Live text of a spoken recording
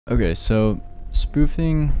Okay, so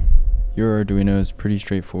spoofing your Arduino is pretty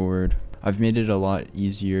straightforward. I've made it a lot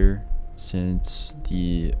easier since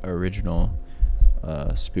the original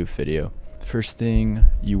spoof video. First thing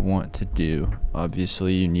you want to do,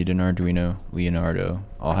 obviously you need an Arduino Leonardo.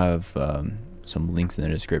 I'll have some links in the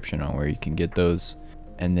description on where you can get those.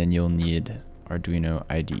 And then you'll need Arduino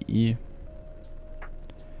IDE.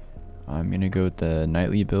 I'm gonna go with the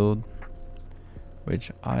nightly build,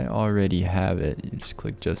 which I already have it. You just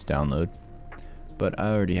click just download, but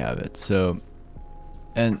I already have it. So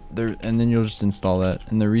and then you'll just install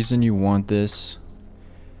that. And the reason you want this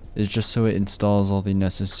is just so it installs all the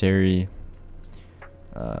necessary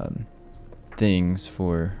things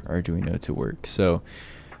for Arduino to work. So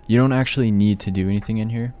you don't actually need to do anything in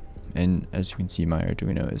here. And as you can see, my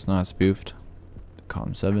Arduino is not spoofed,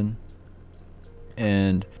 COM7.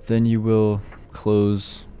 And then you will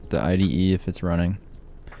close the IDE if it's running,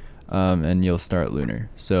 and you'll start Lunar.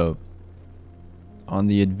 So on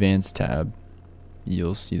the advanced tab,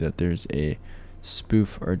 you'll see that there's a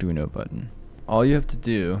spoof Arduino button. All you have to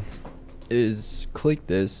do is click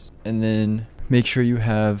this and then make sure you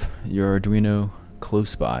have your Arduino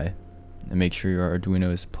close by, and make sure your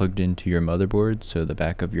Arduino is plugged into your motherboard, so the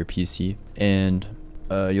back of your PC. And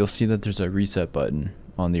you'll see that there's a reset button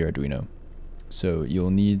on the Arduino. So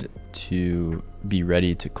you'll need to be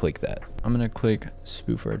ready to click that. I'm gonna click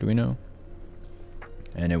Spoof Arduino,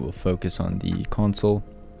 and it will focus on the console,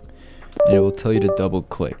 and it will tell you to double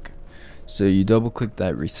click. So you double click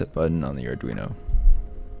that reset button on the Arduino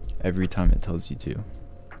every time it tells you to.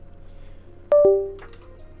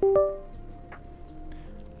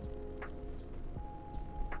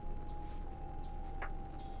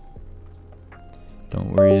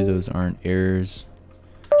 Don't worry, those aren't errors.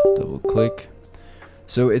 Double click.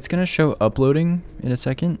 So it's gonna show uploading in a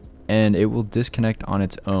second, and it will disconnect on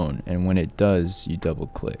its own, and when it does, you double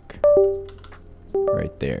click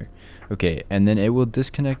right there. Okay, and then it will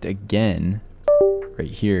disconnect again right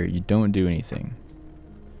here. You don't do anything.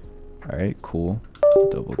 All right, cool.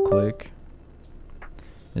 Double click.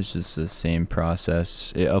 It's just the same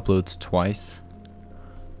process. It uploads twice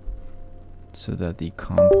so that the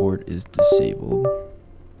comport is disabled.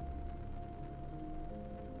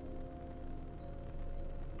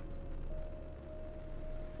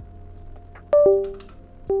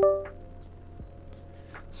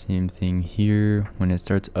 Same thing here. When it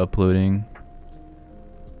starts uploading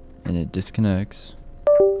and it disconnects,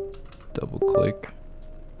 double click,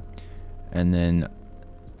 and then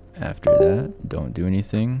after that, don't do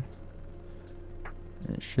anything.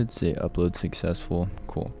 And it should say upload successful.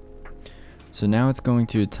 Cool. So now it's going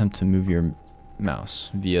to attempt to move your mouse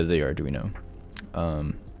via the Arduino,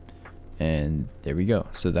 and there we go.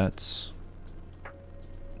 So it's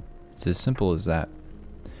as simple as that.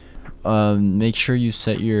 Make sure you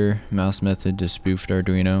set your mouse method to spoofed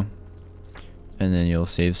Arduino, and then you'll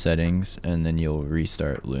save settings, and then you'll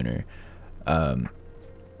restart Lunar.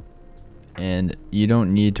 And you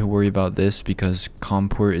don't need to worry about this because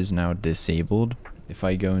comport is now disabled. If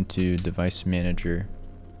I go into device manager,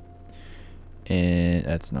 and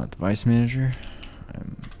that's not device manager,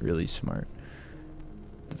 I'm really smart.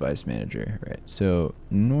 Device manager, right? So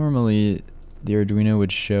normally the Arduino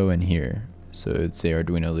would show in here. So it'd say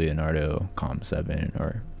Arduino Leonardo COM7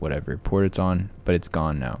 or whatever port it's on, but it's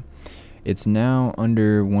gone now. It's now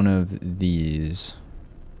under one of these,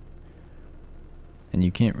 and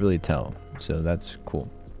you can't really tell, so that's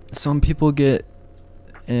cool. Some people get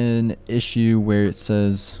an issue where it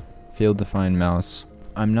says failed to find mouse.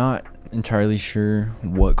 I'm not entirely sure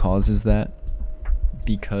what causes that,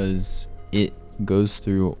 because it goes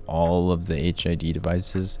through all of the HID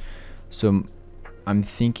devices. So I'm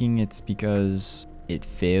thinking it's because it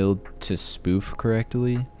failed to spoof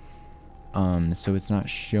correctly, so it's not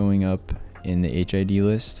showing up in the HID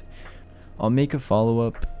list. I'll make a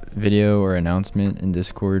follow-up video or announcement in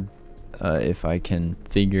Discord if I can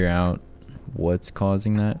figure out what's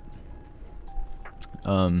causing that.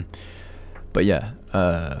 But yeah,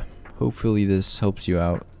 hopefully this helps you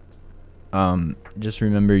out. Just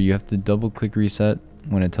remember, you have to double click reset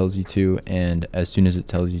when it tells you to, and as soon as it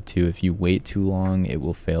tells you to, if you wait too long, it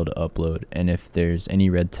will fail to upload. And if there's any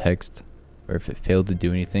red text, or if it failed to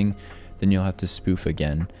do anything, then you'll have to spoof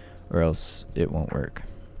again, or else it won't work.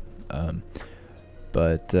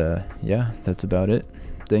 Yeah, that's about it.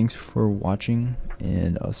 Thanks for watching,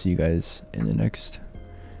 and I'll see you guys in the next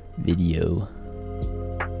video.